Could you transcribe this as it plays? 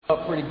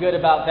Pretty good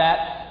about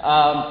that.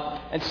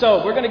 And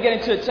so we're going to get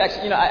into the text.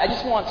 I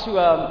just want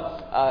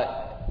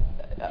to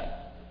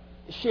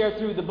share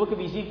through the book of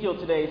Ezekiel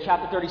today,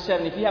 chapter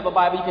 37. If you have a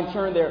Bible, you can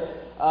turn there.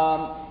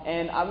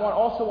 And I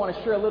also want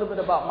to share a little bit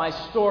about my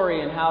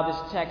story and how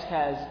this text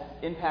has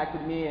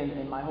impacted me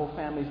and my whole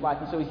family's life.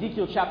 And so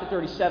Ezekiel chapter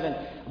 37,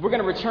 we're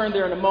going to return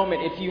there in a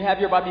moment. If you have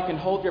your Bible, you can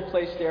hold your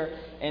place there,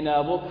 and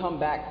we'll come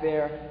back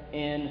there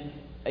in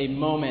a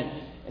moment.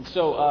 And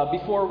so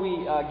before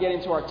we get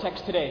into our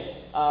text today,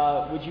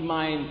 would you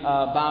mind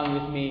bowing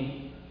with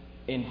me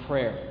in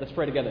prayer? Let's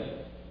pray together.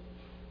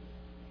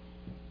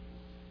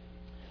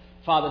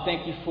 Father,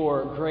 thank you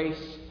for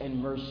grace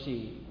and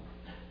mercy,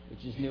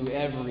 which is new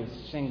every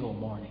single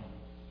morning.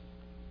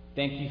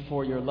 Thank you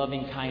for your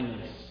loving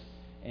kindness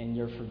and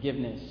your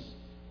forgiveness.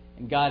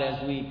 And God,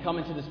 as we come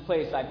into this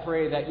place, I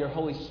pray that your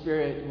Holy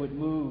Spirit would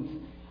move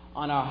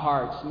on our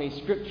hearts. May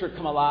Scripture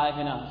come alive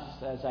in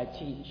us as I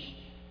teach.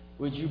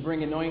 Would you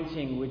bring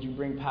anointing? Would you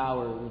bring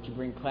power? Would you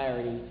bring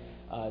clarity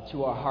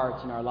to our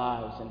hearts and our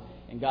lives?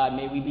 And God,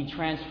 may we be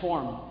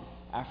transformed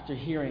after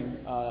hearing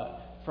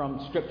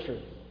from Scripture.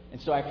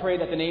 And so I pray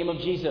that the name of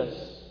Jesus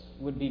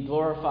would be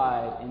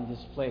glorified in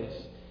this place.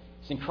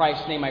 It's in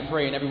Christ's name I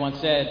pray. And everyone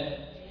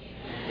said,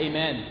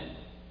 Amen.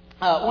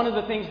 One of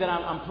the things that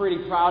I'm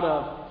pretty proud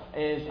of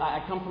is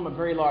I come from a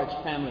very large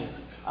family.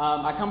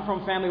 I come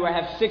from a family where I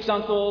have 6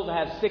 uncles, I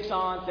have 6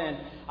 aunts, and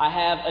I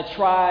have a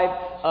tribe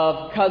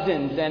of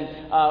cousins.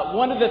 And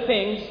one of the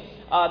things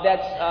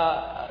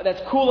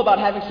that's cool about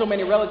having so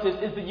many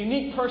relatives is the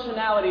unique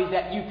personalities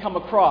that you come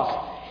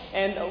across.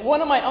 And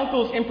one of my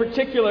uncles in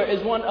particular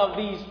is one of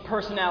these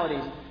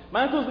personalities.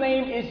 My uncle's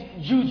name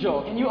is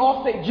Jujo. Can you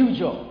all say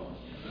Jujo?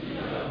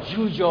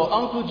 Jujo,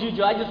 Uncle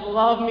Jujo. I just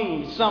love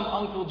me some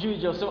Uncle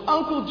Jujo. So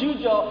Uncle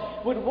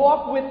Jujo would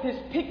walk with his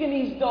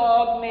Pekingese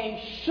dog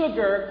named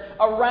Sugar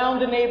around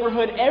the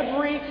neighborhood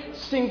every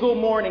single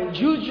morning.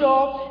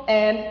 Jujo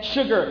and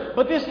Sugar.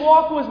 But this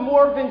walk was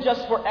more than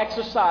just for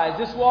exercise.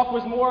 This walk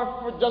was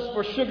more just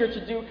for Sugar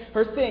to do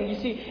her thing.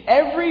 You see,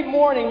 every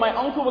morning my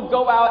uncle would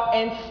go out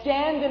and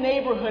scan the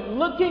neighborhood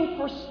looking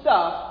for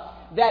stuff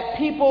that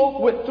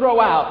people would throw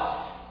out.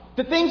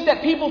 The things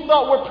that people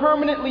thought were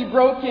permanently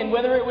broken,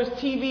 whether it was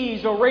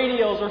TVs or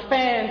radios or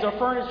fans or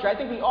furniture. I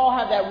think we all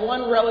have that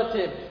one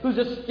relative who's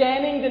just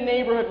scanning the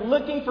neighborhood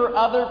looking for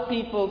other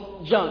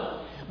people's junk.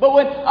 But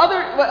when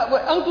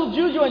Uncle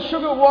Juju and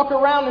Sugar would walk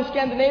around and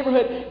scan the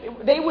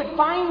neighborhood, they would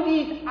find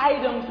these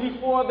items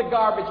before the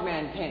garbage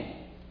man came.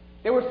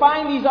 They would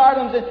find these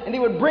items and they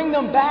would bring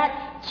them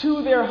back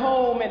to their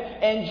home.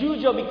 And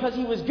Jujo, because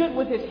he was good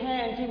with his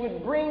hands, he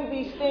would bring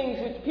these things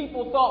which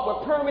people thought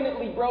were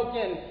permanently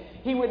broken.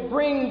 He would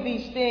bring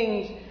these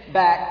things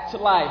back to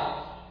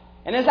life.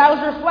 And as I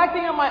was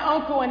reflecting on my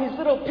uncle and his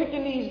little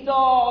Pekingese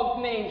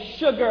dog named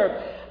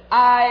Sugar,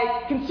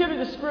 I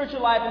considered the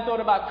spiritual life and thought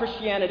about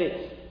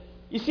Christianity.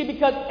 You see,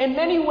 because in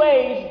many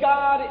ways,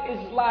 God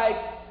is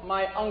like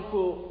my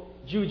Uncle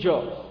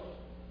Jujo.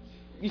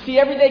 You see,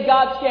 every day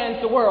God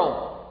scans the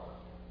world.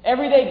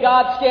 Every day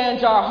God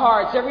scans our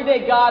hearts. Every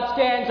day God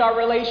scans our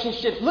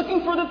relationships,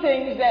 looking for the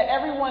things that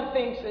everyone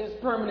thinks is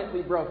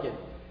permanently broken.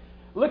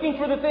 Looking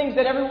for the things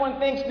that everyone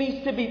thinks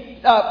needs to be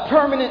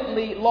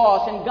permanently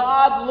lost. And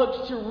God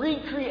looks to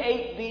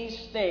recreate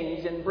these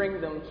things and bring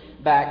them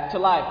back to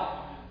life.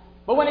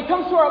 But when it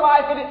comes to our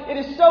life, it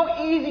is so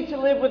easy to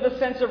live with a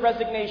sense of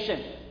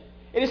resignation.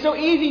 It is so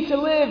easy to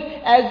live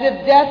as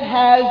if death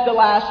has the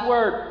last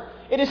word.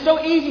 It is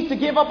so easy to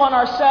give up on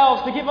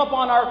ourselves, to give up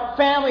on our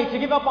family, to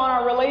give up on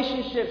our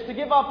relationships, to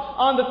give up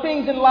on the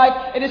things in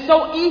life. It is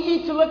so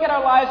easy to look at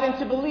our lives and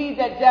to believe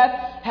that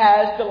death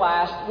has the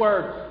last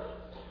word.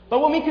 But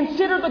when we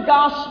consider the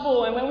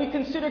gospel and when we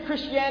consider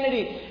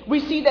Christianity, we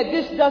see that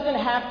this doesn't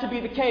have to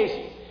be the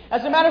case.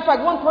 As a matter of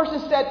fact, one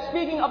person said,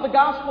 speaking of the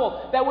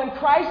gospel, that when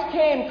Christ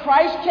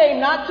came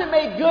not to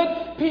make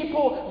good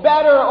people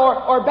better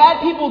or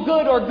bad people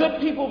good or good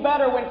people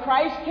better. When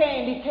Christ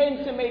came, He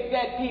came to make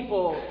dead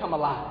people come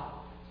alive.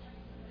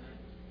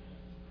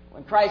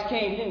 When Christ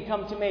came, He didn't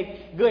come to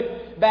make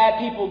bad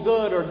people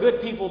good or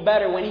good people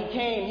better. When He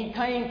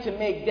came to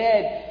make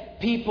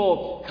dead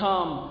people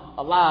come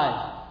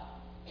alive.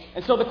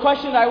 And so the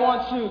question I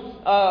want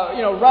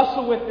to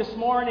wrestle with this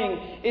morning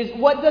is,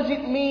 what does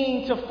it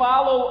mean to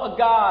follow a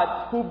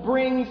God who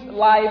brings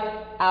life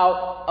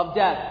out of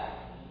death?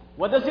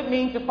 What does it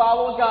mean to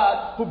follow a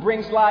God who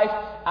brings life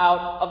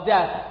out of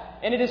death?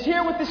 And it is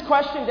here with this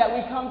question that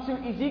we come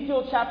to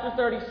Ezekiel chapter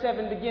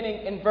 37,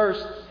 beginning in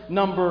verse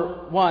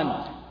number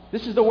 1.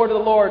 This is the word of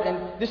the Lord,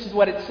 and this is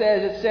what it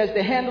says. It says,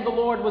 "The hand of the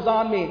Lord was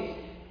on me,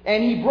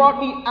 and He brought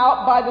me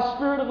out by the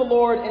Spirit of the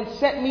Lord and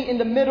set me in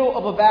the middle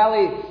of a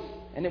valley.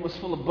 And it was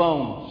full of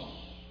bones.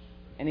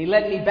 And He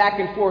led me back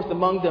and forth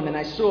among them, and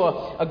I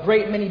saw a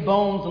great many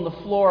bones on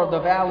the floor of the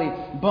valley,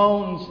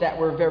 bones that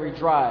were very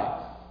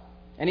dry.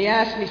 And He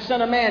asked me,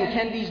 'Son of man,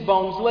 can these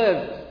bones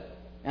live?'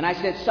 And I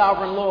said,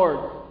 'Sovereign Lord,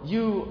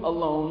 you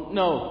alone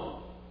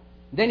know.'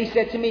 Then He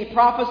said to me,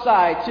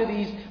 'Prophesy to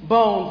these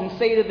bones and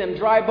say to them,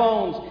 dry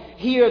bones,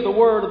 hear the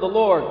word of the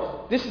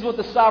Lord. This is what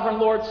the sovereign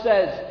Lord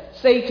says.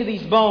 Say to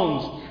these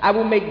bones, I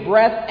will make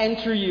breath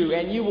enter you,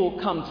 and you will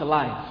come to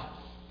life.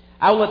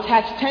 I will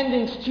attach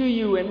tendons to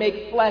you and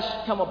make flesh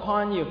come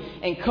upon you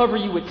and cover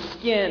you with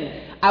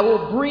skin. I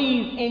will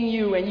breathe in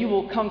you and you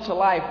will come to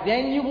life.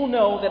 Then you will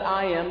know that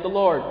I am the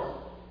Lord.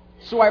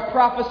 So I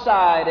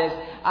prophesied as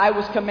I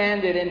was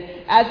commanded,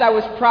 and as I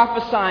was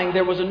prophesying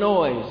there was a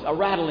noise, a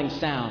rattling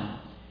sound.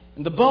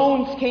 And the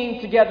bones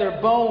came together,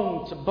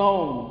 bone to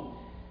bone.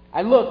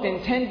 I looked,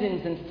 and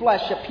tendons and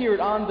flesh appeared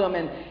on them,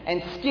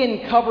 and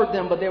skin covered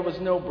them, but there was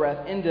no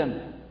breath in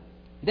them.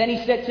 Then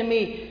he said to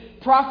me,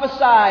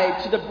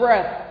 prophesy to the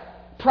breath.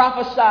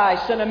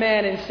 Prophesy, son of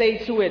man, and say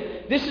to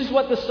it, this is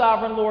what the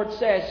sovereign Lord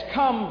says.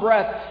 Come,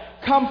 breath,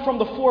 come from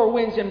the four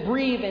winds and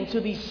breathe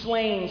into these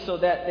slain so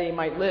that they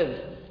might live.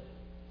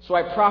 So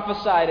I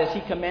prophesied as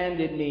he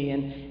commanded me,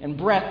 and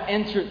breath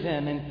entered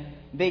them, and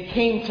they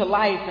came to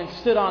life and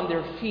stood on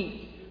their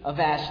feet, a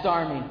vast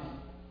army.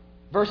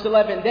 Verse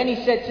 11, then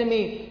he said to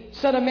me,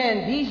 son of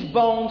man, these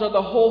bones are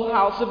the whole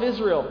house of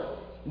Israel.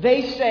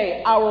 They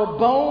say, our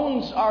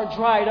bones are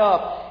dried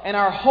up, and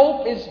our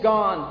hope is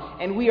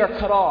gone, and we are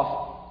cut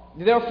off.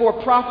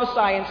 Therefore prophesy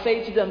and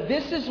say to them,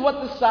 this is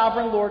what the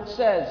sovereign Lord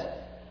says.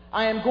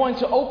 I am going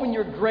to open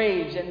your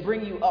graves and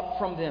bring you up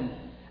from them.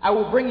 I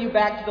will bring you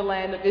back to the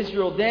land of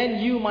Israel. Then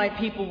you, my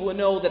people, will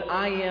know that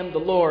I am the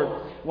Lord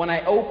when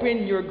I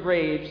open your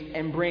graves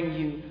and bring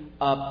you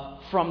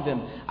up from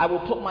them. I will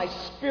put my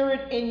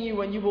spirit in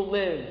you, and you will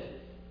live,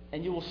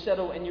 and you will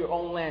settle in your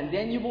own land.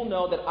 Then you will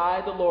know that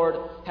I, the Lord,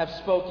 have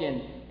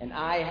spoken, and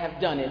I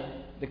have done it,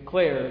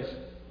 declares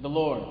the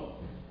Lord.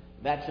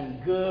 That's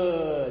some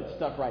good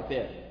stuff right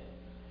there.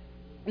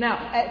 Now,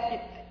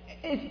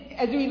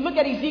 as we look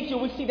at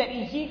Ezekiel, we see that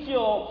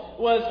Ezekiel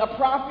was a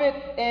prophet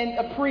and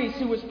a priest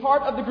who was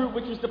part of the group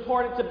which was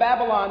deported to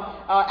Babylon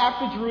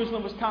after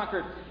Jerusalem was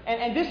conquered.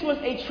 And this was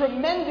a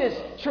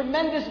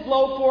tremendous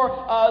blow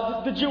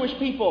for the Jewish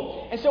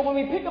people. And so when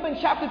we pick up in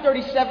chapter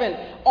 37,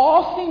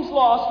 all seems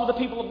lost for the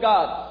people of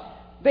God.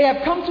 They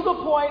have come to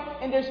a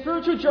point in their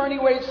spiritual journey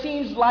where it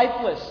seems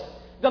lifeless.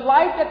 The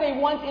life that they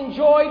once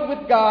enjoyed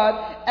with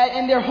God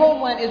and their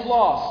homeland is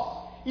lost.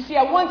 You see,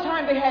 at one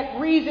time they had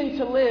reason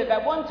to live.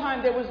 At one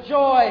time there was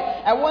joy.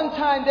 At one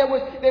time there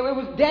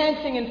was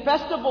dancing and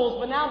festivals.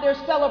 But now their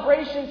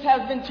celebrations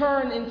have been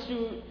turned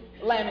into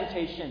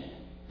lamentation.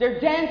 Their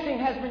dancing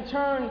has been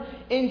turned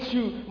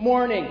into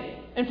mourning.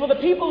 And for the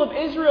people of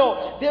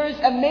Israel, there is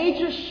a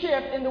major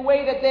shift in the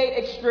way that they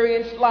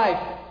experience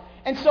life.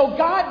 And so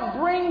God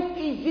brings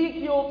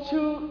Ezekiel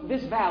to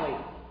this valley.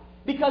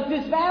 Because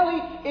this valley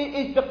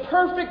is the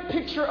perfect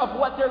picture of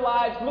what their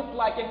lives look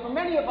like. And for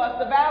many of us,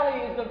 the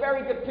valley is a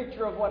very good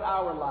picture of what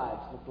our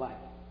lives look like.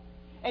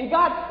 And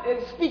God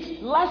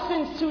speaks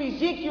lessons to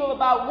Ezekiel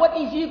about what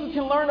Ezekiel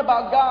can learn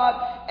about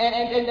God.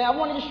 And I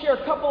wanted to share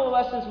a couple of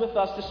lessons with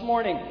us this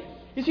morning.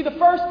 You see, the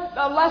first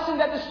lesson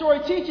that the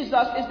story teaches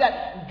us is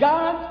that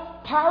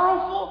God's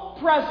powerful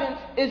presence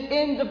is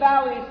in the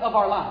valleys of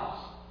our lives.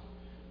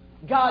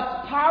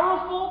 God's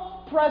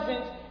powerful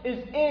presence is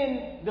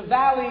in the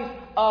valleys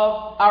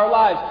of our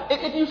lives.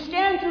 If you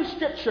scan through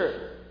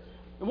Scripture,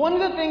 one of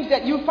the things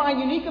that you find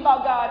unique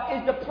about God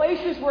is the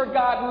places where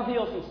God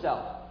reveals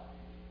Himself.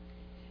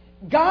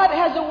 God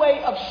has a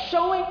way of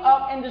showing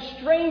up in the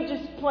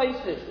strangest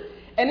places.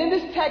 And in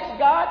this text,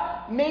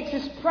 God makes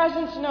His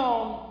presence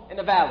known in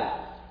a valley.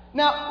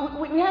 Now,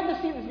 we have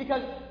to see this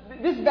because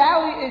this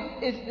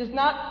valley is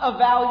not a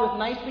valley with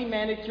nicely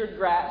manicured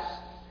grass.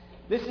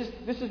 This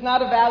is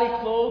not a valley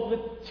clothed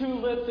with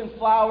tulips and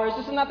flowers.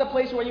 This is not the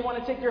place where you want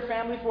to take your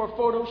family for a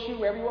photo shoot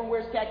where everyone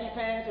wears khaki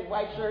pants and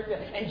white shirts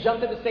and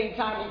jump at the same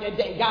time and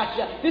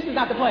gotcha. This is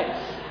not the place.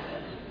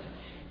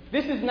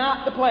 This is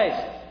not the place.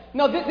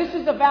 No, this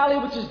is a valley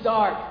which is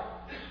dark.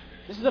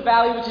 This is a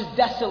valley which is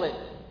desolate.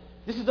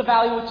 This is a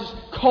valley which is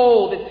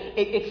cold.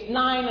 It's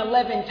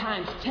 9/11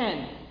 times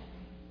 10.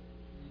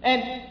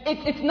 And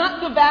it's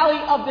not the valley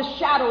of the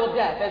shadow of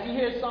death, as you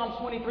hear in Psalm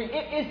 23.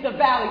 It is the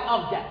valley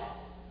of death.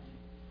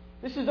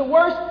 This is the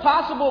worst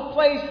possible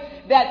place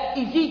that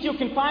Ezekiel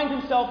can find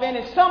himself in,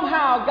 and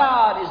somehow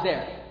God is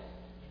there.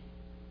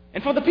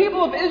 And for the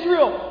people of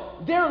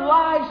Israel, their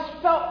lives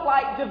felt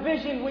like the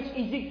vision which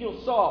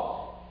Ezekiel saw.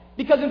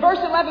 Because in verse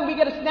 11, we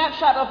get a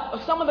snapshot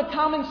of some of the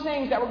common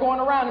sayings that were going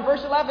around. In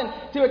verse 11,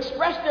 to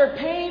express their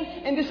pain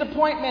and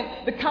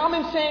disappointment, the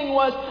common saying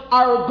was,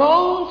 our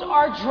bones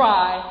are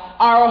dry,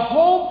 our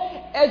hope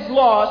is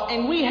lost,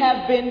 and we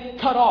have been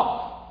cut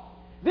off.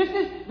 This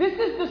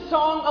is the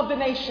song of the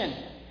nation.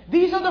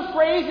 These are the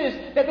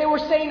phrases that they were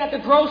saying at the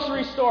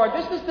grocery store.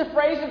 This is the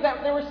phrases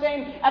that they were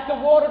saying at the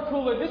water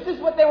cooler. This is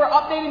what they were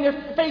updating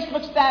their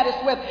Facebook status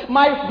with.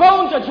 My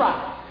bones are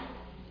dry.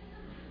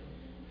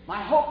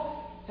 My hope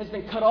has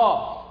been cut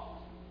off.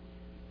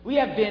 We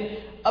have been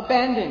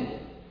abandoned.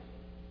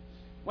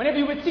 Whenever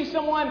you would see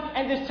someone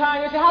at this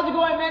time, you say, how's it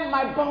going, man?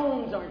 My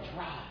bones are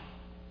dry.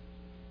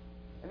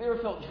 Have you ever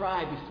felt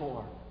dry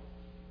before?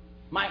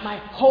 My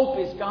hope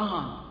is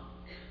gone.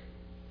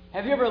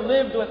 Have you ever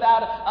lived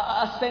without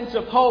a sense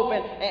of hope?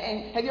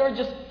 And have you ever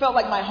just felt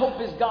like my hope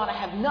is gone? I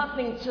have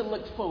nothing to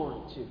look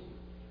forward to.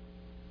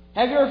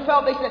 Have you ever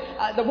felt, they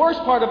said, the worst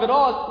part of it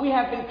all is we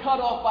have been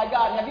cut off by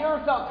God. Have you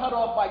ever felt cut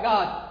off by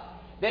God?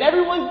 That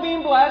everyone's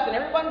being blessed and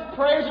everyone's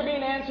prayers are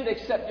being answered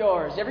except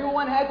yours.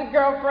 Everyone has a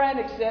girlfriend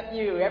except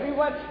you.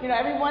 Everyone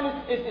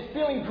is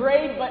feeling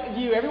great but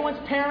you. Everyone's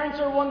parents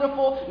are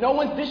wonderful. No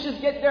one's dishes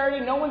get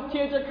dirty. No one's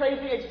kids are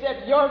crazy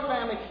except your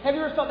family. Have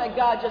you ever felt that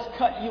God just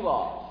cut you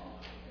off?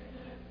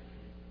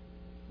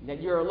 That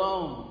you're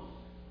alone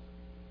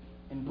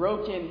and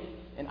broken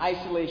in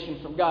isolation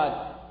from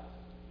God.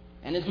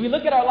 And as we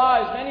look at our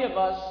lives, many of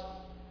us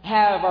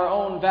have our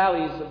own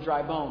valleys of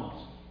dry bones.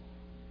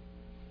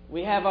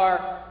 We have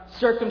our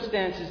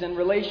circumstances and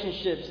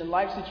relationships and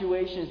life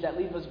situations that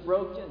leave us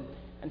broken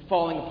and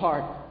falling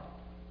apart.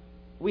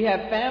 We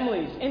have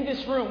families, in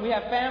this room, we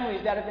have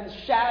families that have been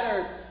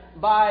shattered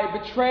by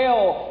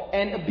betrayal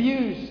and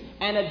abuse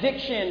and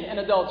addiction and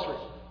adultery.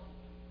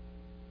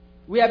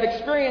 We have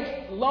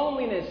experienced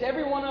loneliness.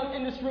 Everyone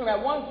in this room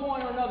at one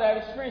point or another have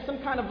experienced some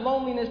kind of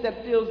loneliness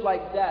that feels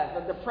like death,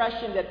 a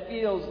depression that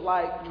feels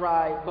like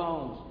dry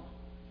bones.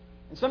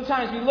 And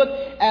sometimes we look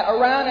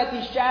around at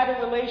these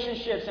shattered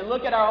relationships and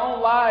look at our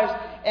own lives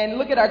and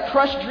look at our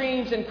crushed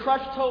dreams and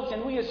crushed hopes,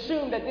 and we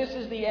assume that this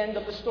is the end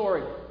of the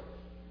story.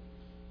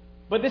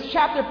 But this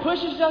chapter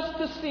pushes us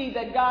to see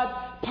that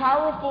God's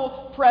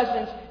powerful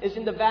presence is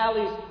in the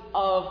valleys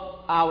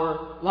of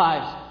our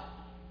lives.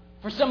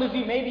 For some of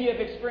you, maybe you have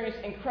experienced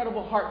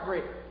incredible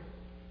heartbreak.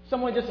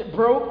 Someone just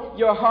broke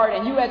your heart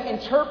and you have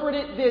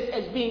interpreted this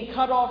as being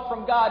cut off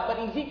from God.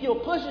 But Ezekiel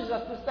pushes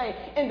us to say,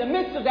 in the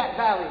midst of that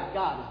valley,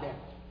 God is there.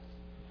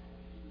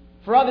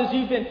 For others,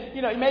 you've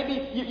been,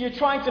 maybe you're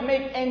trying to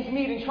make ends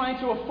meet and trying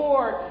to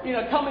afford,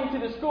 coming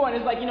to the school. And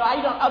it's like,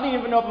 I don't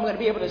even know if I'm going to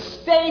be able to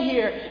stay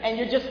here. And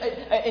you're just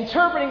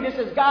interpreting this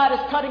as God is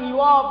cutting you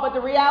off. But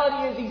the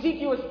reality is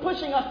Ezekiel is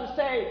pushing us to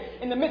say,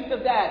 in the midst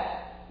of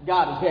that,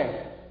 God is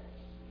there.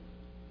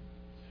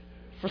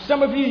 For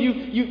some of you,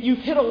 you've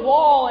hit a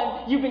wall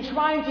and you've been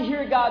trying to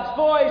hear God's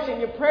voice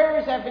and your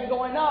prayers have been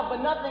going up,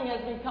 but nothing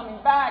has been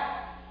coming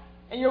back.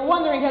 And you're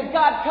wondering, has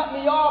God cut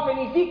me off?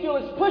 And Ezekiel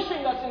is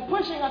pushing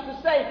us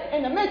to say,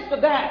 in the midst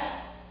of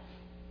that,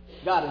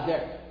 God is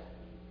there.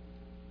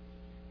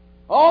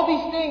 All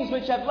these things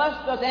which have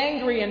left us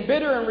angry and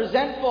bitter and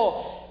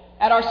resentful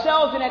at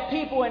ourselves and at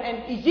people,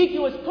 and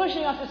Ezekiel is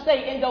pushing us to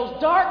say, in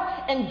those dark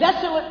and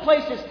desolate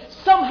places,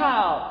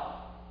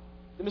 somehow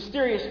the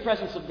mysterious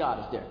presence of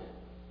God is there.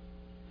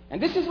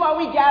 And this is why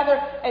we gather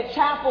at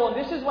chapel, and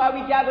this is why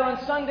we gather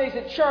on Sundays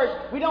at church.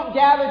 We don't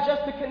gather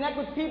just to connect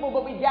with people,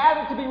 but we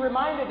gather to be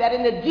reminded that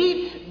in the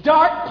deep,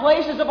 dark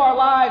places of our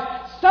lives,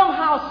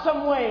 somehow,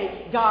 some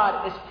way,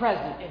 God is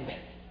present in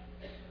there.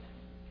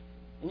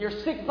 In your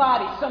sick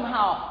body,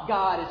 somehow,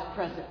 God is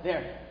present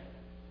there.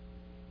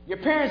 Your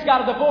parents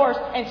got a divorce,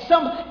 and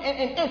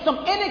in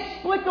some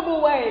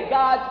inexplicable way,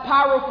 God's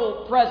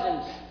powerful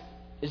presence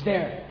is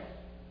there.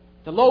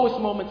 The lowest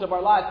moments of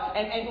our lives.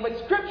 And what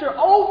Scripture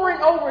over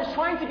and over is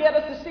trying to get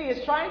us to see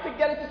is trying to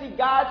get us to see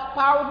God's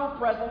powerful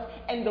presence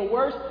in the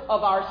worst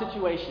of our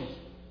situations.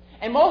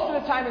 And most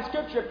of the time in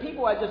Scripture,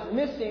 people are just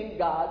missing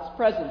God's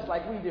presence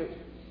like we do.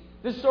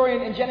 This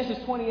story in Genesis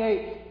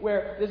 28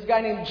 where this guy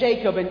named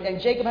Jacob,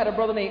 and Jacob had a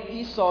brother named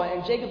Esau,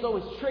 and Jacob's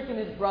always tricking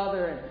his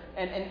brother.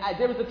 And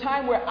there was a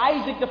time where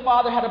Isaac the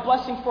father had a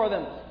blessing for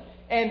them.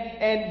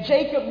 And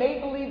Jacob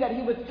made believe that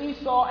he was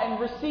Esau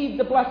and received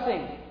the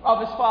blessing of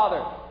his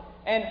father.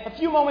 And a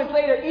few moments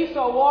later,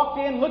 Esau walked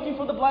in looking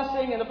for the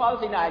blessing, and the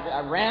father said, "No, I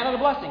ran out of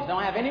blessings. I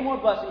don't have any more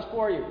blessings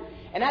for you."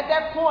 And at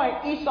that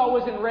point, Esau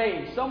was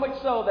enraged, so much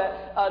so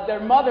that their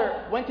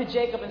mother went to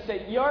Jacob and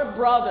said, "Your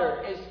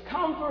brother is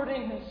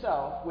comforting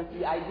himself with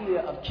the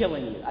idea of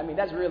killing you." I mean,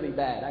 that's really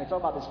bad. I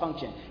talk about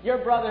dysfunction. Your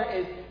brother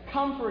is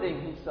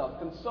comforting himself,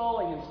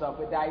 consoling himself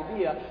with the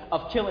idea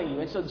of killing you.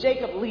 And so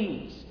Jacob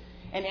leaves,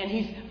 and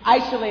he's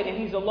isolated,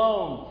 he's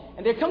alone.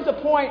 And there comes a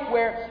point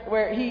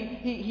where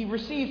he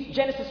receives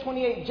Genesis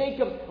 28,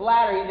 Jacob's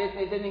ladder.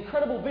 There's an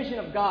incredible vision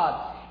of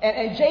God.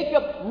 And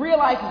Jacob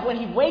realizes when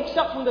he wakes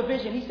up from the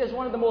vision, he says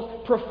one of the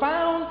most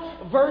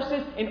profound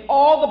verses in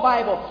all the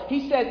Bible.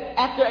 He said,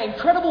 after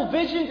incredible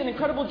visions and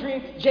incredible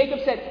dreams, Jacob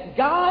said,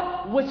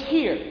 "God was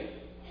here,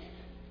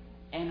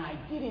 and I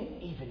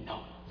didn't even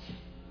know it."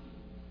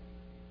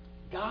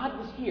 God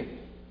was here,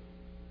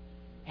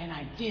 and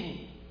I didn't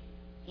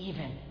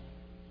even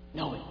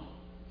know it.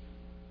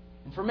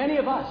 And for many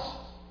of us,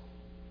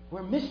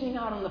 we're missing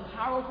out on the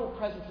powerful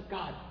presence of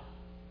God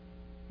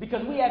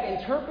because we have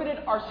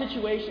interpreted our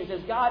situations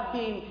as God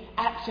being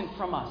absent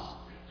from us.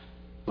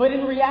 But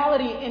in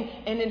reality,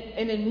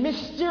 in a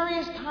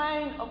mysterious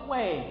kind of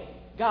way,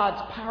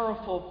 God's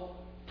powerful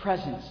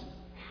presence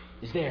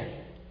is there.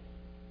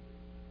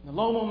 In the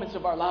low moments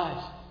of our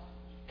lives,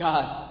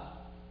 God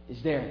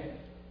is there.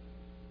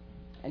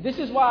 And this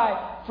is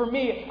why, for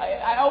me,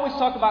 I always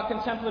talk about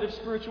contemplative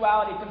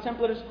spirituality.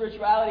 Contemplative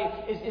spirituality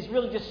is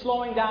really just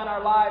slowing down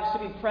our lives to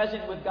be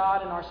present with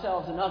God and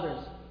ourselves and others.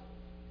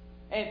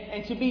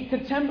 And to be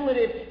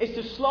contemplative is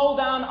to slow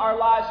down our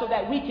lives so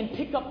that we can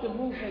pick up the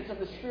movements of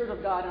the Spirit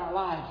of God in our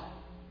lives.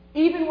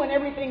 Even when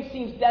everything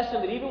seems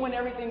desolate, even when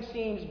everything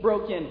seems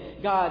broken,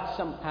 God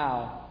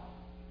somehow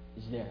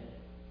is there.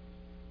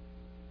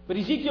 But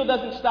Ezekiel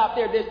doesn't stop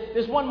there.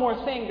 There's one more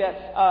thing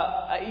that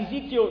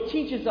Ezekiel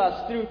teaches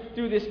us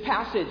through this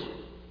passage.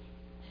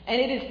 And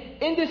it is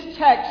in this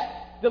text,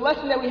 the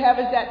lesson that we have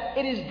is that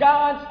it is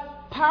God's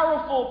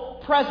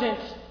powerful presence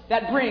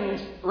that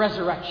brings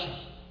resurrection.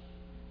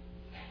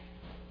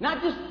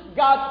 Not just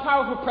God's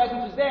powerful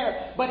presence is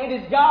there, but it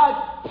is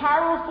God's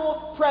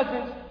powerful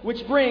presence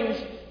which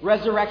brings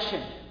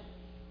resurrection.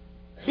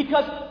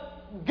 Because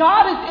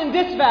God is in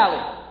this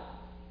valley.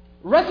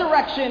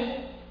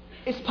 Resurrection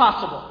is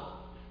possible.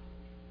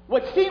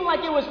 What seemed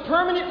like it was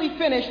permanently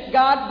finished,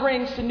 God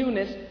brings to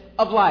newness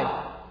of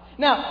life.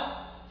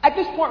 Now, at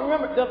this point,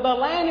 remember, the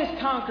land is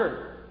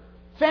conquered.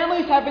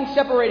 Families have been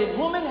separated.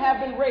 Women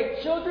have been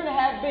raped. Children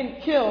have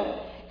been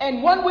killed.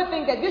 And one would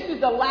think that this is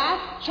the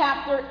last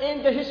chapter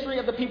in the history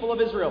of the people of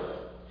Israel.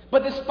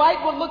 But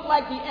despite what looked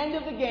like the end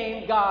of the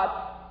game, God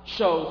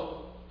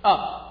shows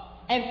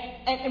up.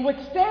 And what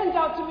stands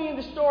out to me in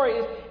the story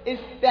is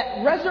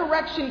that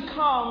resurrection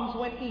comes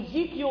when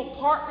Ezekiel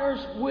partners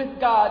with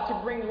God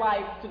to bring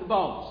life to the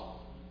bones.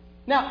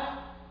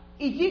 Now,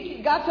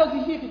 God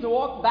tells Ezekiel to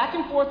walk back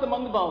and forth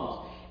among the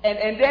bones.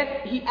 And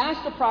then he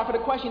asks the prophet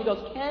a question. He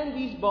goes, can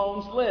these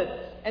bones live?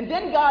 And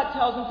then God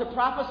tells him to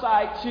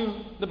prophesy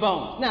to the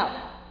bones.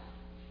 Now,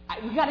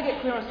 we've got to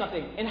get clear on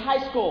something. In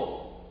high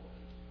school,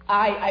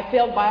 I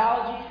failed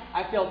biology,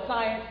 I failed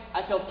science,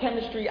 I failed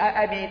chemistry.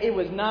 I mean, it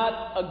was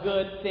not a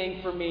good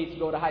thing for me to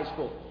go to high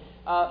school.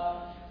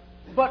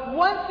 But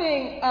one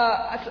thing,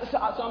 so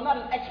I'm not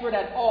an expert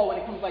at all when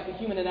it comes to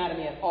human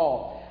anatomy at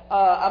all.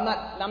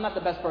 I'm not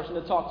the best person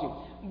to talk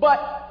to.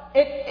 But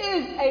it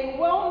is a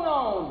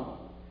well-known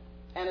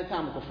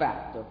anatomical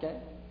fact, okay?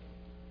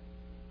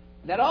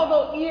 That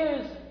although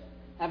ears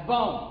have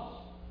bones,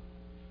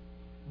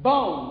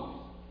 bones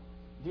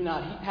do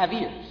not have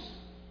ears.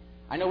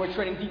 I know we're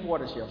treading deep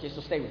waters here, okay,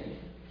 so stay with me.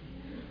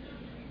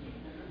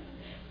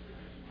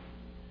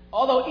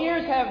 Although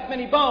ears have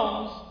many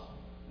bones,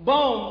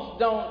 bones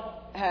don't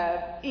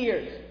have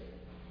ears.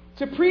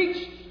 To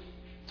preach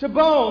to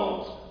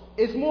bones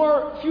is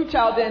more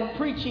futile than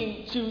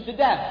preaching to the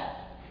deaf.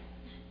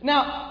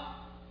 Now,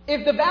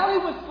 if the valley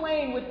was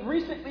slain with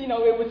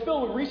it was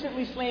filled with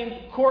recently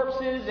slain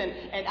corpses,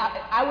 and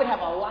I would have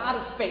a lot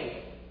of faith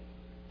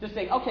to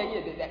say,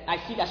 okay, yeah,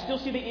 I still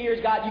see the ears,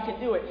 God, you can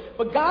do it.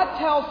 But God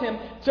tells him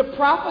to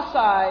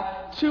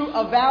prophesy to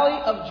a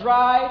valley of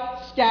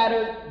dry,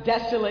 scattered,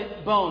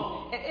 desolate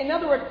bones. In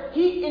other words,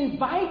 he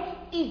invites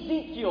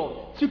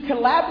Ezekiel to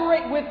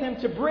collaborate with him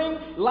to bring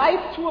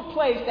life to a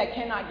place that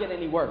cannot get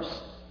any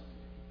worse.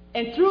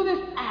 And through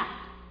this act,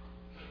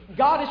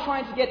 God is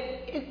trying to get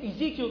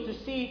Ezekiel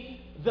to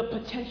see the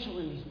potential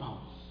in these bones.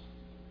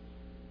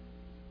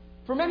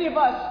 For many of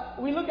us,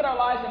 we look at our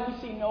lives and we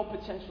see no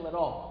potential at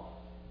all.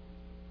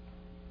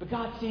 But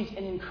God sees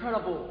an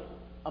incredible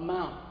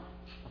amount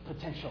of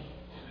potential.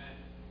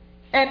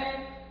 And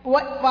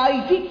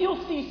while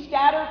Ezekiel sees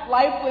scattered,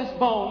 lifeless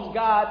bones,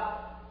 God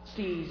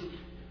sees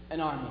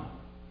an army.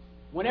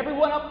 When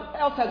everyone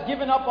else has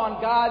given up on,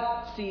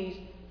 God sees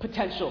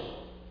potential.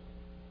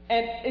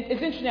 And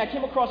it's interesting, I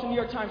came across a New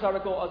York Times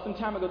article some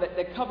time ago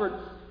that covered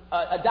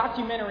a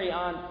documentary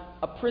on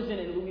a prison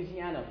in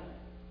Louisiana.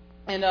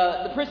 And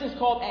the prison is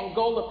called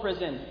Angola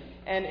Prison.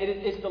 And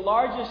it's the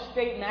largest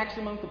state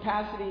maximum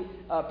capacity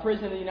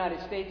prison in the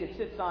United States. It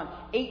sits on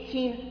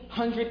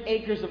 1,800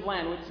 acres of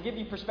land, which, to give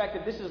you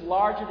perspective, this is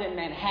larger than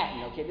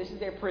Manhattan, okay? This is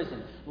their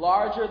prison,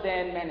 larger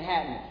than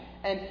Manhattan.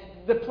 And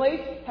the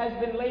place has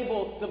been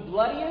labeled the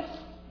bloodiest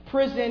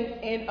prison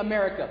in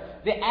America.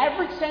 The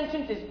average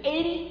sentence is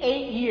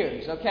 88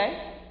 years,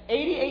 okay?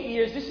 88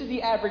 years, this is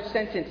the average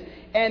sentence.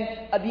 And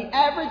the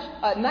average,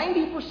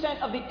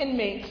 90% of the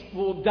inmates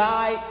will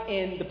die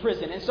in the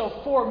prison. And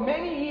so for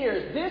many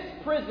years, this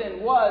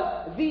prison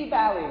was the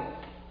valley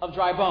of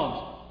dry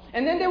bones.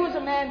 And then there was a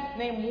man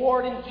named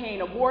Warden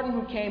Kane, a warden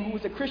who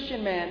was a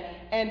Christian man,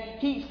 and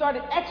he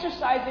started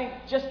exercising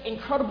just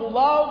incredible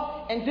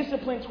love and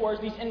discipline towards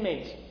these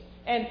inmates.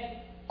 And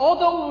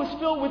although it was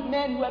filled with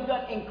men who had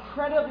done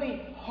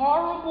incredibly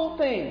horrible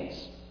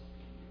things,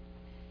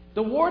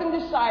 the warden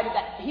decided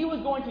that he was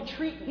going to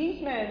treat these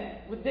men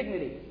with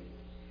dignity.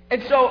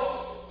 And so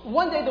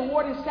one day the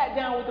warden sat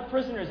down with the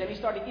prisoners and he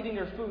started eating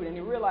their food, and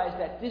he realized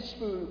that this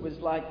food was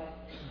like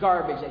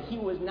garbage, that he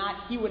would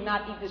not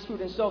eat this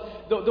food. And so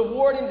the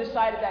warden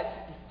decided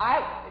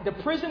that the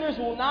prisoners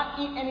will not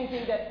eat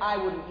anything that I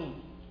wouldn't eat.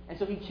 And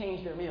so he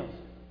changed their meals.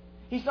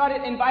 He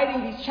started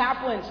inviting these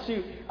chaplains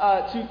to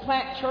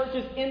plant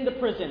churches in the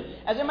prison.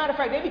 As a matter of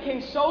fact, they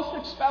became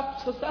so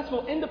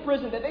successful in the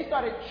prison that they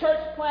started church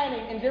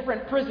planting in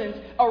different prisons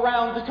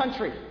around the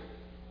country.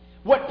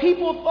 What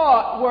people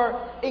thought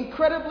were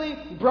incredibly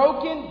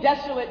broken,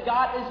 desolate,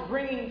 God is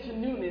bringing to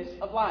newness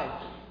of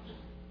life.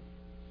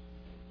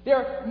 There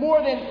are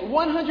more than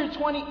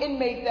 120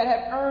 inmates that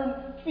have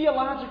earned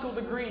theological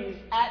degrees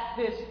at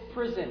this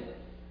prison.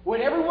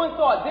 When everyone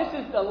thought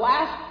this is the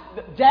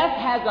last, death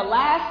has the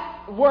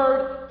last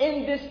word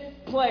in this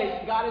place,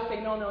 God is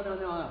saying,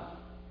 no.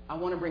 I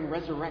want to bring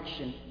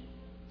resurrection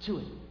to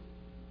it.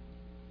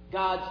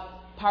 God's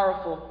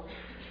powerful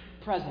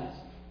presence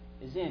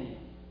is in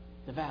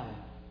the valley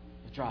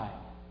of dry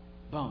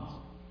bones.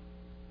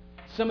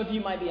 Some of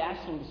you might be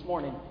asking this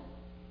morning,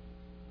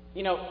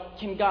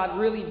 can God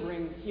really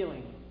bring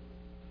healing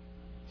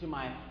to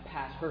my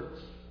past hurts?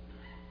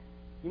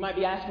 You might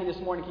be asking this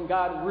morning, can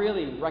God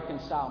really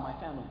reconcile my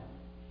family?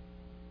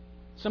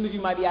 Some of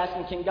you might be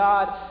asking, can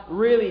God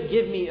really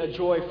give me a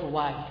joyful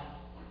life?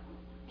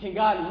 Can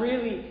God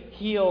really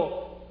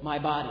heal my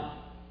body?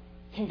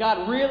 Can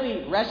God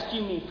really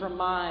rescue me from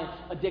my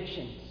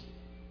addictions?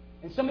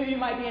 And some of you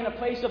might be in a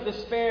place of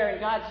despair, and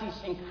God sees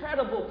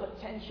incredible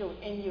potential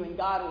in you, and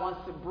God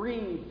wants to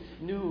breathe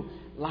new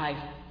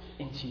life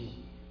into you.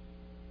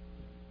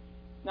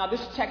 Now,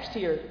 this text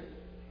here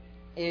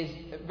is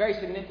very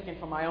significant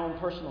for my own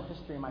personal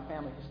history and my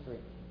family history.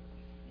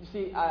 You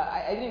see,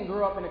 I didn't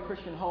grow up in a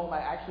Christian home. I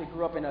actually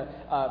grew up in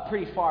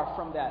pretty far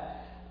from that.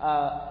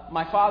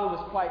 My father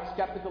was quite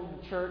skeptical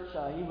of the church.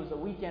 He was a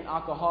weekend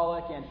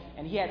alcoholic,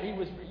 and he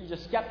was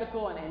just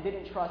skeptical and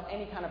didn't trust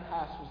any kind of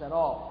pastors at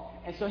all.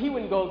 And so he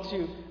wouldn't go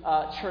to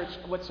church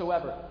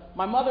whatsoever.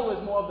 My mother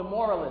was more of the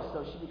moralist,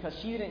 though, because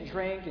she didn't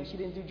drink and she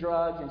didn't do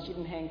drugs and she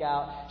didn't hang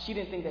out. She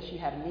didn't think that she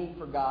had a need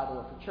for God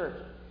or for church.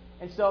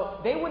 And so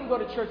they wouldn't go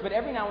to church, but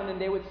every now and then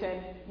they would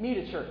send me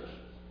to church.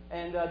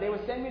 And they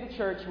would send me to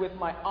church with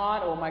my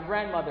aunt or my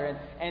grandmother.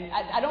 And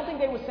I don't think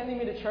they were sending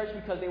me to church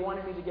because they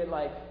wanted me to get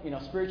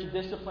spiritual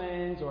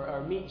disciplines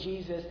or meet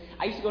Jesus.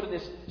 I used to go to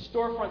this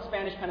storefront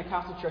Spanish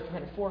Pentecostal church. We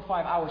had 4 or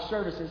 5 hour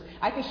services.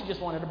 I think she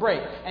just wanted a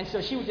break. And so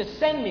she would just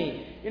send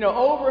me,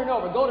 over and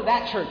over. Go to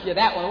that church. Yeah,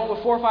 that one. The one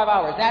with 4 or 5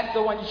 hours. That's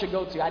the one you should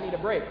go to. I need a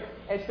break.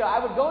 And so I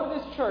would go to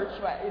this church,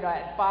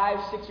 at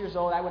 5, 6 years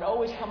old. I would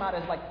always come out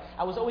as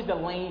I was always the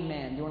lame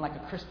man doing a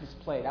Christmas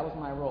play. That was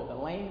my role, the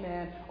lame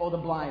man or the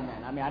blind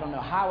man. I don't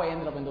know how I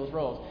ended up in those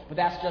roles, but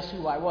that's just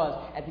who I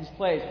was at these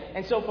plays.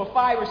 And so for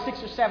 5 or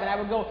 6 or 7, I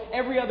would go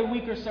every other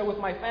week or so with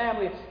my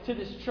family to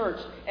this church.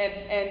 And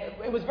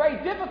it was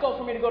very difficult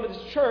for me to go to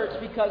this church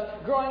because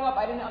growing up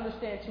I didn't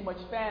understand too much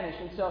Spanish.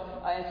 And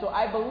so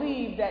I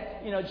believed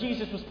that,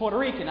 Jesus was Puerto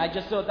Rican. I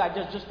just thought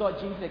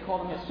Jesus, they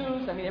called him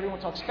Jesus. Everyone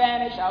talks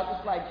Spanish. I was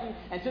just like,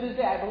 and to this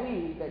day, I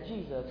believe that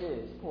Jesus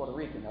is Puerto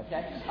Rican,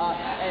 okay?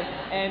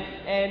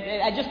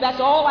 And I just, that's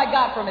all I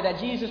got from it, that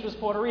Jesus was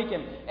Puerto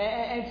Rican.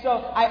 And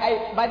so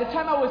I by the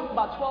time I was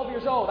about 12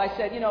 years old, I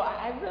said,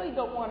 I really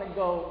don't want to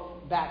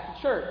go back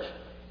to church.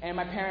 And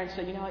my parents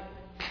said,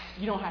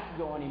 you don't have to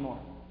go anymore.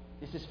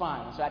 This is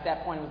fine. So at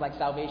that point, it was like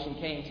salvation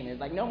came to me. It's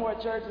like, no more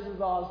church, this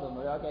is awesome.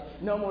 Okay,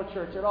 no more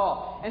church at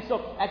all. And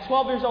so at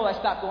 12 years old, I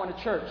stopped going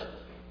to church.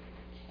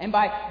 And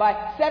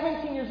by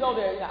 17 years old,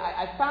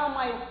 I found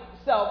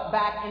myself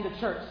back in the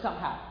church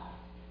somehow.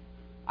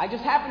 I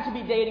just happened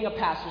to be dating a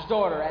pastor's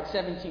daughter at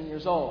 17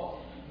 years old.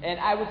 And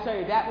I would tell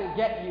you, that will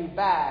get you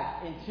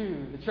back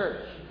into the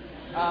church.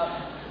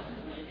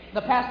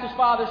 The pastor's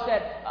father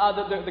said,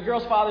 the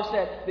girl's father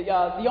said,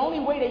 the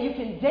only way that you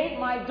can date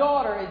my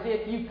daughter is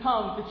if you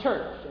come to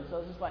church. And so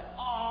it's just like,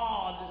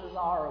 oh, this is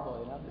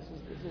horrible,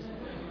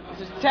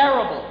 this is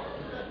terrible.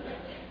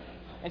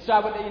 And so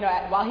I would,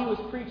 while he was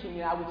preaching,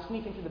 I would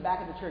sneak into the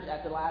back of the church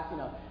at the last, 5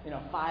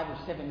 or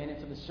 7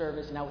 minutes of the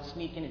service, and I would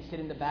sneak in and sit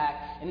in the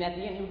back. And at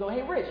the end, he would go,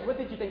 "Hey, Rich, what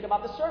did you think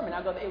about the sermon?"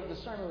 I go, "The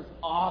sermon was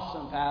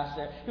awesome,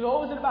 Pastor." He goes,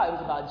 "What was it about?"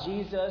 It was about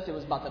Jesus. It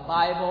was about the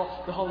Bible,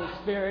 the Holy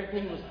Spirit. I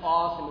think it was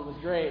awesome. It was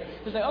great.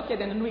 He was like, "Okay,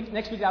 then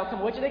next week I would come.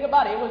 What did you think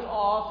about it?" It was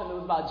awesome. It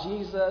was about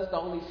Jesus, the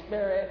Holy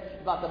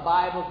Spirit, about the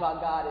Bible, about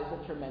God.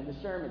 It's a tremendous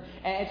sermon.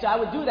 And so I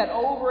would do that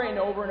over and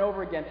over and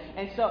over again.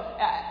 And so.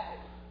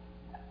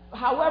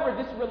 However,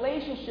 this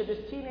relationship,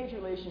 this teenage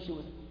relationship,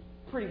 was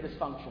pretty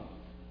dysfunctional.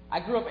 I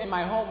grew up in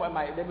my home where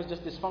there was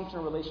just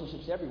dysfunctional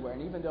relationships everywhere.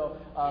 And even though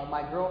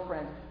my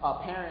girlfriend's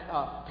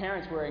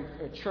parents were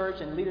in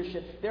church and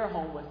leadership, their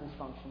home was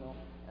dysfunctional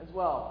as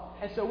well.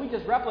 And so we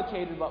just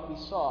replicated what we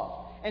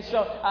saw. And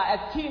so as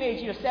teenage,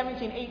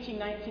 17, 18,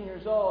 19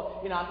 years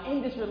old, I'm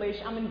in this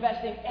relationship. I'm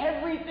investing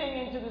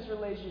everything into this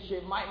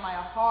relationship. My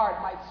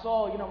heart, my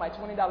soul, my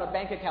 $20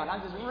 bank account.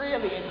 I'm just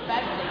really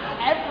investing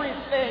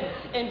everything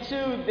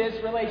into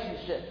this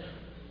relationship.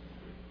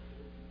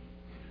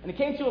 And it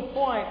came to a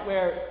point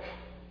where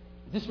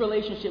this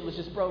relationship was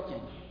just broken.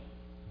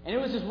 And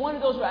it was just one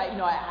of those where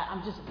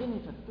I'm just in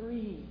it for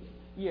 3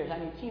 years.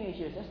 Teenage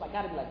years, that's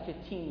got to be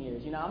 15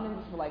 years. I'm in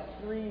this for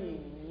 3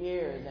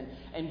 years and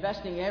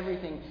investing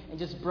everything and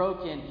just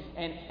broken.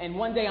 And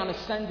one day on a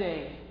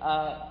Sunday,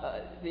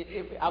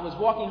 I was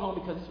walking home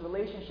because this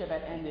relationship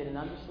had ended, and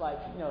I'm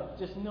just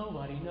just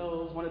nobody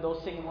knows. One of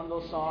those singing one of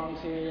those songs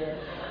here,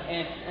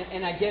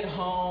 and I get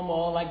home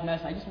all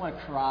messed. I just want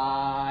to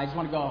cry. I just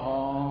want to go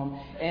home.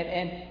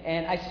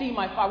 And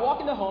I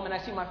walk into home and I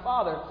see my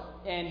father,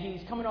 and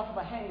he's coming off of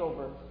a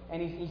hangover.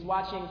 And he's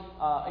watching,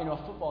 a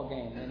football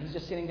game, and he's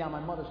just sitting down.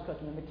 My mother's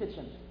cooking in the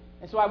kitchen,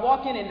 And so I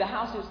walk in, and the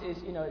house is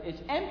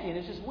it's empty, and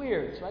it's just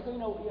weird. So I go,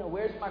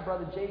 where's my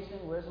brother Jason?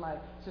 Where's my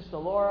sister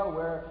Laura?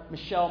 Where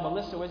Michelle,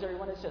 Melissa? Where's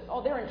everyone? It says,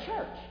 oh, they're in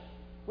church,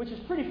 which is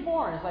pretty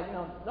foreign. It's like,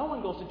 no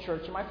one goes to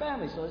church in my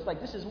family, so it's like,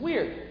 this is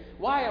weird.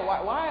 Why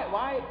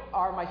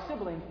are my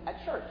siblings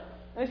at church?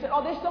 And they said,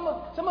 oh, there's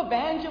some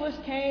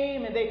evangelists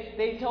came, and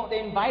they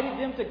invited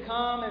them to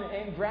come,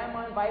 and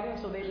Grandma invited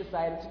them, so they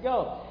decided to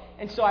go.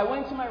 And so I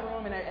went to my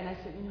room, and I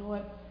said, you know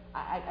what?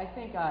 I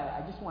think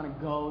I just want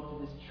to go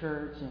to this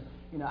church,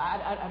 and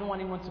I don't want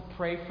anyone to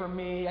pray for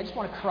me. I just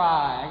want to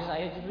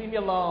cry. Just leave me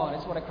alone. I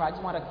just want to cry. I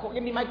just want to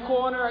give me my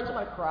corner. I just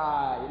want to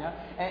cry.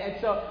 And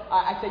so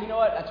I said, you know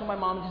what? I told my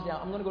mom,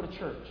 I'm going to go to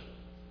church.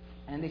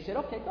 And they said,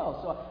 okay, go.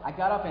 So I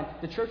got up, and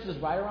the church was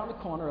right around the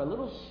corner, a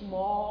little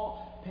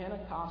small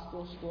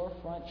Pentecostal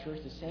storefront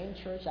church, the same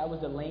church I was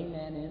the lame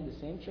man in, the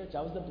same church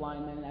I was the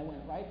blind man in. I went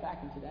right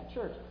back into that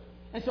church.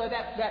 And so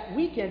that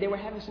weekend, they were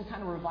having some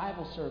kind of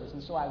revival service.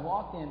 And so I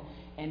walked in,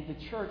 and the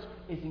church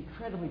is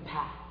incredibly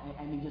packed.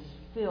 I mean, just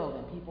filled,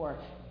 and people are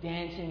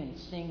dancing and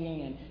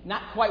singing, and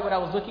not quite what I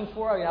was looking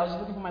for. I was just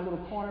looking for my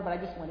little corner, but I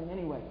just went in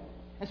anyway.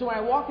 And so when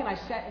I walked in, I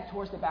sat in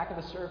towards the back of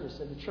the service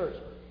of the church.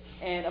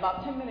 And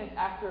about 10 minutes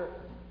after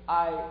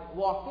I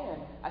walked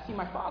in, I see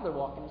my father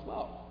walk in as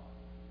well,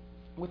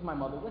 with my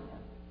mother with him.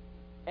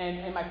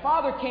 And my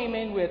father came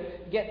in with,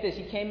 get this,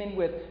 he came in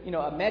with,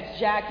 a Mets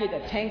jacket,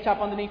 a tank top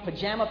underneath,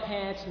 pajama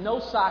pants,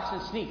 no socks,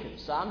 and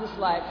sneakers. So I'm just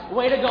like,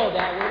 way to go,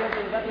 Dad. Way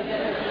to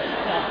represent.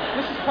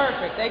 This is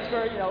perfect. Thanks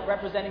for,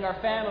 representing our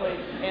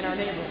family and our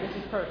neighborhood.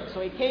 This is perfect.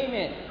 So he came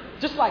in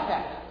just like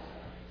that.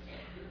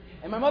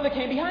 And my mother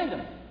came behind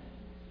him.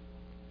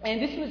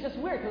 And this was just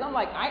weird, because I'm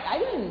like, I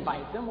didn't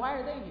invite them. Why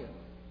are they here?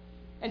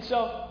 And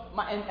so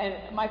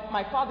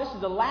my father, this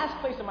is the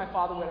last place that my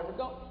father would ever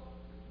go.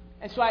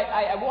 And so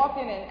I walked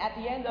in, and at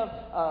the end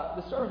of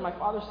the service, my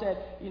father said,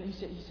 he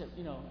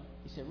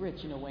said,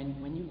 Rich,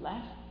 when you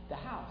left the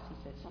house, he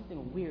said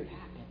something weird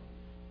happened.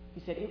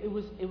 He said it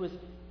was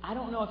I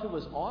don't know if it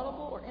was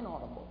audible or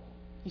inaudible.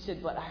 He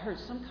said, but I heard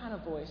some kind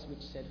of voice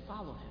which said,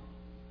 follow him.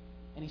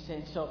 And he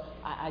said, so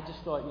I just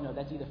thought,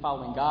 that's either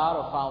following God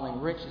or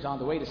following Rich. He's on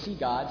the way to see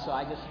God, so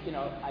I just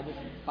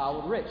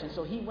followed Rich. And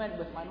so he went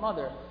with my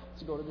mother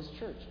to go to this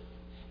church.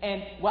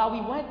 And while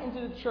we went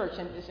into the church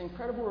and this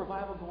incredible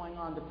revival going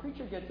on, the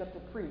preacher gets up to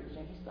preach,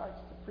 and he starts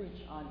to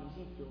preach on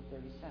Ezekiel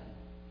 37.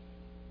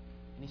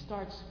 And he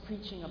starts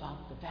preaching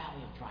about the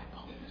valley of dry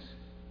bones.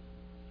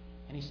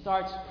 And he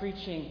starts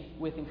preaching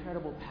with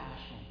incredible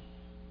passion.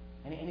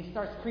 And he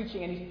starts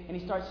preaching, and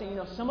he starts saying,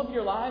 some of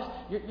your lives,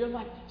 you're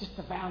like just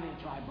the valley of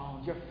dry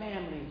bones. Your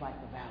family is like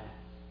the valley.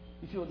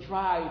 You feel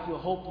dry, you feel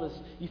hopeless,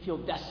 you feel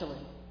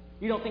desolate.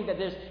 You don't think that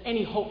there's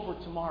any hope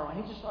for tomorrow.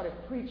 And he just started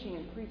preaching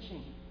and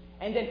preaching.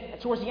 And then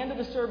towards the end of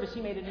the service,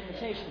 he made an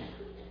invitation.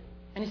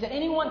 And he said,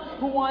 anyone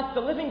who wants the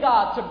living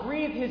God to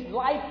breathe his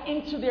life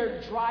into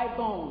their dry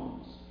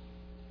bones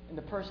in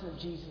the person of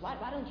Jesus, why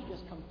don't you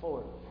just come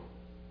forward?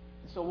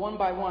 And so one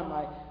by one,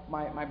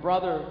 my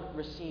brother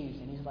receives,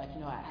 and he's like,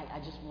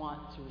 I just want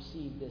to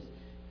receive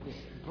this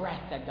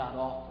breath that God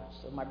offers.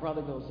 So my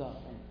brother goes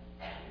up, and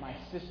my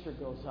sister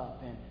goes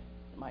up, and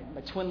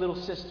my twin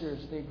little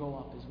sisters, they go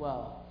up as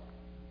well.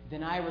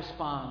 Then I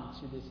respond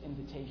to this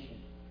invitation.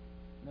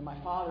 And then my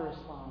father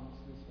responds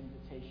to this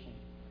invitation.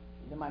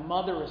 And then my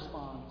mother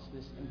responds to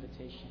this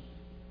invitation.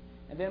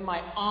 And then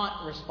my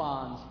aunt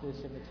responds to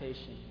this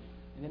invitation.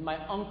 And then my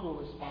uncle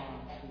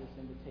responds to this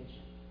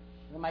invitation.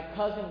 And then my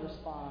cousin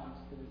responds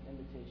to this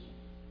invitation.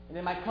 And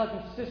then my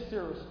cousin's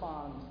sister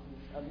responds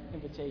to this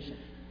invitation.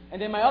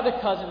 And then my other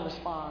cousin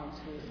responds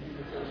to this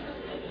invitation.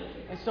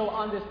 And so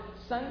on this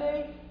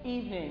Sunday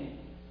evening,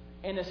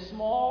 in a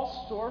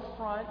small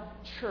storefront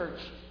church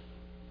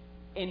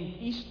in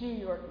East New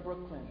York,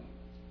 Brooklyn,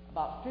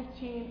 about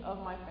 15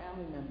 of my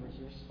family members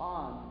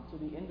respond to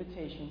the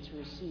invitation to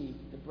receive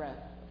the breath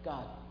of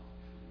God.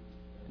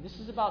 And this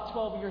is about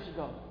 12 years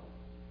ago.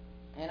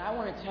 And I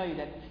want to tell you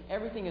that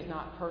everything is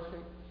not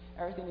perfect.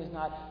 Everything is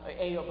not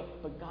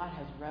but God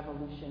has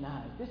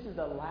revolutionized. This is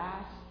the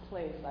last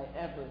place I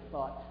ever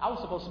thought. I was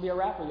supposed to be a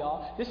rapper,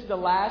 y'all. This is the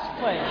last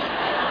place.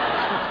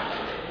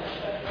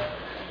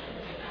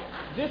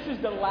 This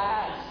is the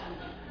last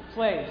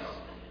place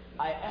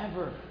I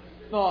ever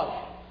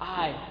thought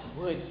I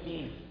would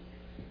be.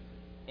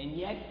 And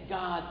yet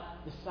God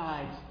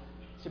decides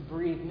to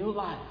breathe new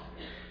life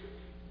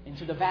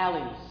into the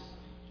valleys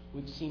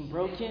which seem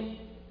broken,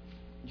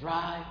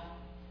 dry,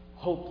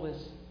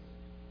 hopeless,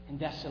 and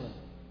desolate.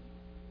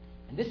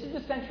 And this is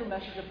the central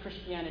message of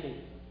Christianity.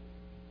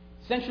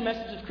 The central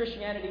message of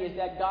Christianity is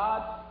that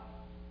God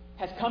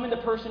has come in the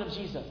person of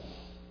Jesus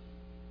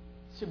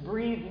to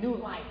breathe new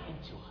life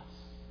into us.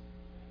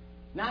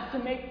 Not to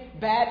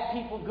make bad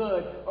people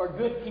good or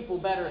good people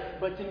better,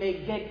 but to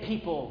make dead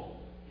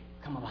people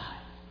come alive.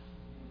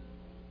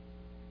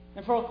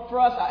 And for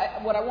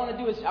us, what I want to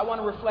do is I want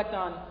to reflect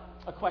on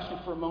a question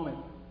for a moment.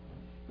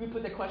 Let me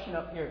put the question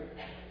up here.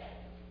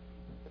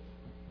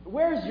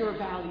 Where's your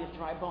valley of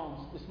dry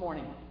bones this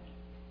morning?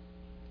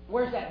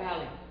 Where's that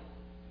valley?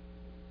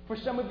 For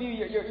some of you,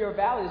 your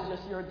valley is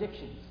just your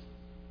addictions.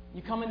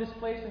 You come in this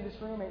place, in this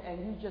room, and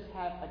you just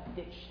have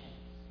addictions.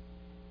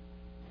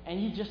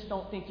 And you just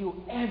don't think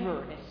you'll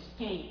ever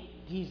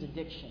escape these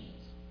addictions.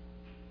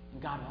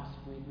 And God wants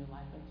to breathe new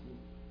life into you.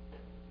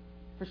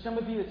 For some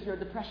of you, it's your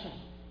depression.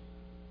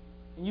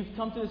 And you've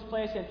come to this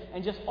place,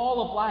 and just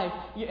all of life,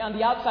 on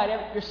the outside,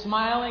 you're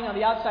smiling. On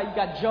the outside, you've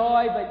got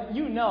joy, but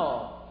you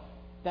know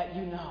that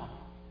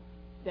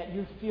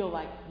you feel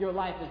like your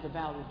life is the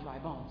valley of dry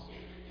bones.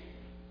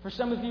 For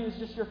some of you, it's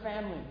just your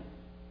family.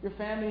 Your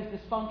family is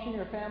dysfunction.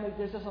 Your family,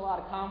 there's just a lot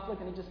of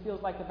conflict, and it just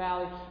feels like the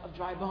valley of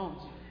dry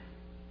bones.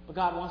 But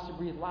God wants to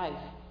breathe life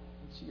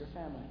into your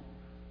family.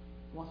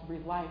 He wants to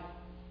breathe life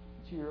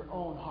into your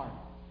own heart.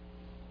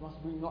 He wants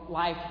to breathe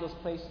life to those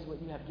places where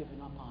you have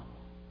given up on.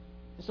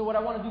 And so what I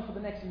want to do for the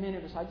next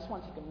minute or so, I just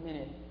want to take a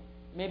minute.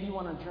 Maybe you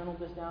want to journal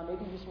this down.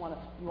 Maybe you just want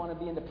to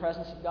be in the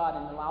presence of God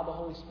and allow the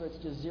Holy Spirit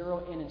to just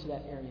zero in into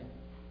that area.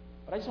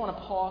 But I just want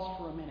to pause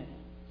for a minute.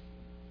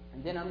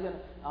 And then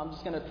I'm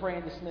just going to pray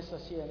and dismiss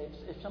us here. And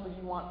if some of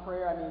you want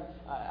prayer, I mean,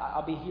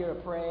 I'll be here to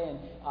pray, and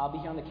I'll be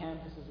here on the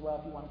campus as well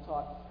if you want to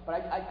talk. But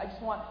I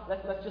just want,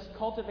 let's just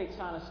cultivate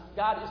silence.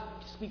 God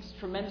speaks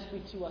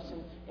tremendously to us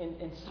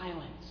in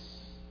silence.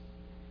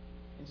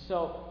 And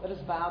so let us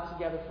bow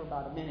together for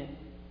about a minute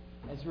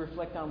as we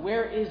reflect on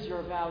where is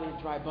your valley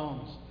of dry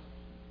bones.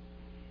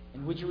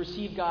 And would you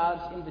receive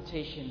God's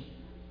invitation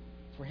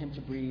for Him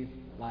to breathe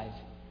life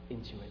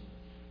into it?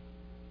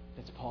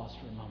 Let's pause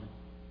for a moment.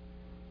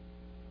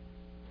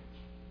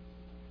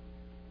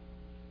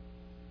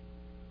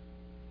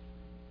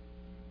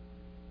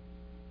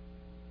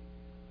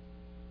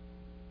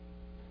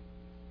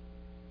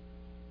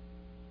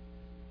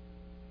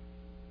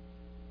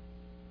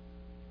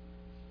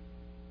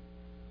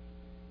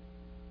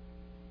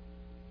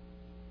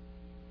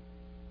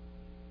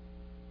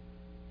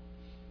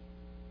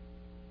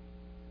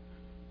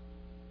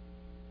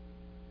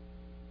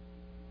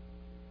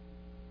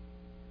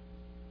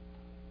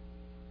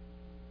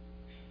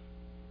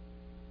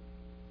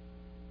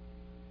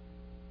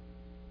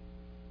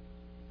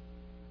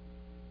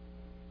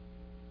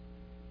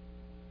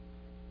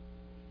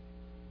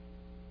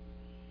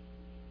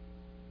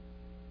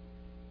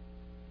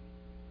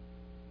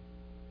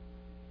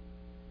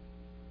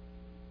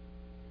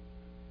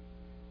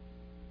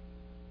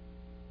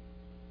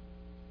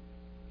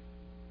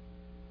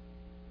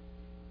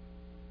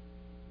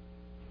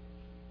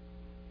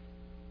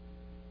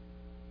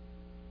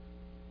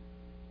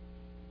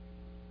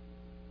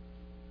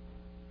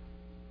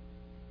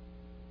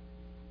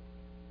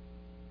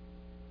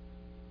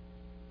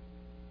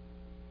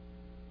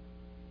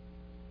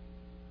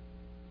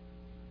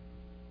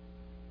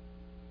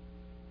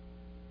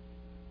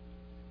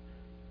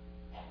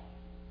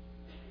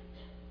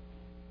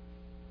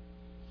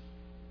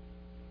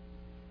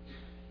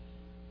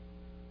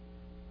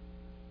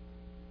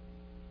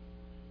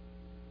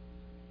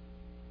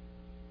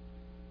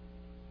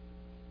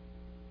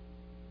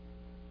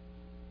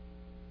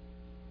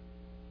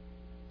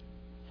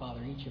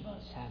 Father, each of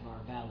us have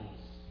our valleys.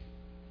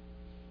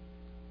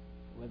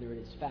 Whether it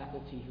is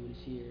faculty who is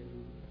here,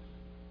 who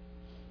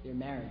their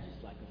marriage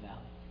is like a valley.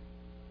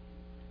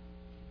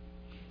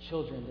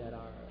 Children that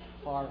are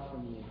far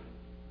from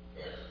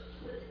you,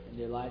 and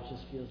their life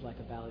just feels like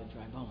a valley of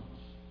dry bones.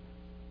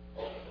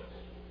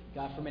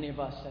 God, for many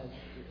of us as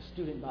a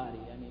student body,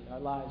 our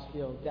lives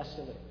feel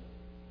desolate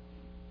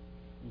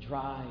and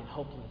dry and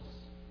hopeless.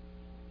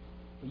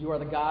 But you are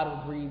the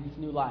God who breathes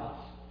new life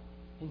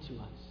into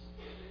us.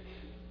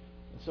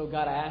 And so,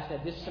 God, I ask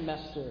that this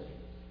semester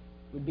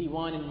would be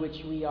one in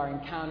which we are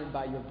encountered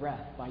by your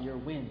breath, by your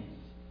wind.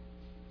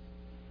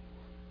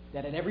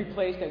 That at every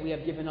place that we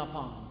have given up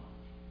on,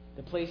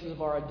 the places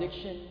of our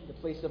addiction, the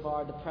places of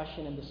our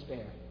depression and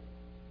despair,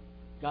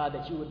 God,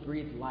 that you would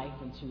breathe life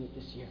into it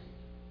this year.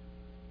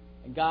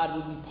 And God,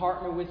 would we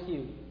partner with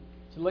you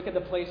to look at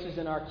the places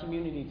in our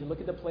community, to look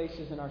at the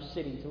places in our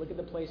city, to look at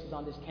the places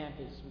on this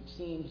campus which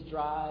seems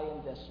dry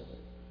and desolate.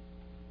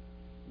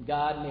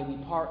 God, may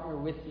we partner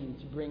with you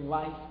to bring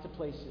life to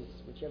places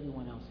which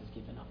everyone else has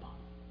given up on.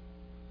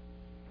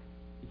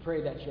 We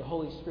pray that your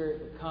Holy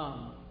Spirit would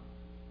come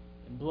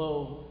and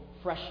blow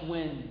fresh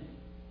wind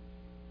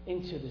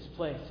into this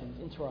place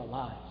and into our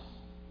lives.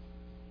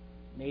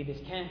 May this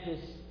campus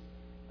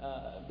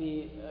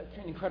be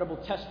an incredible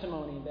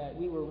testimony that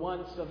we were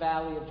once a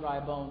valley of dry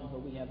bones,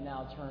 but we have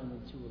now turned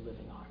into a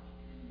living army.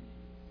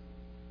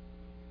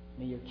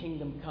 May your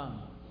kingdom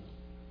come.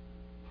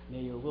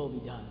 May your will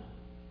be done.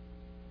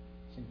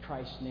 It's in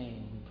Christ's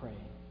name we pray.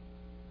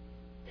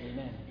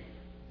 Amen.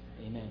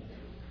 Amen.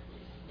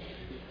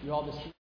 You all dismissed.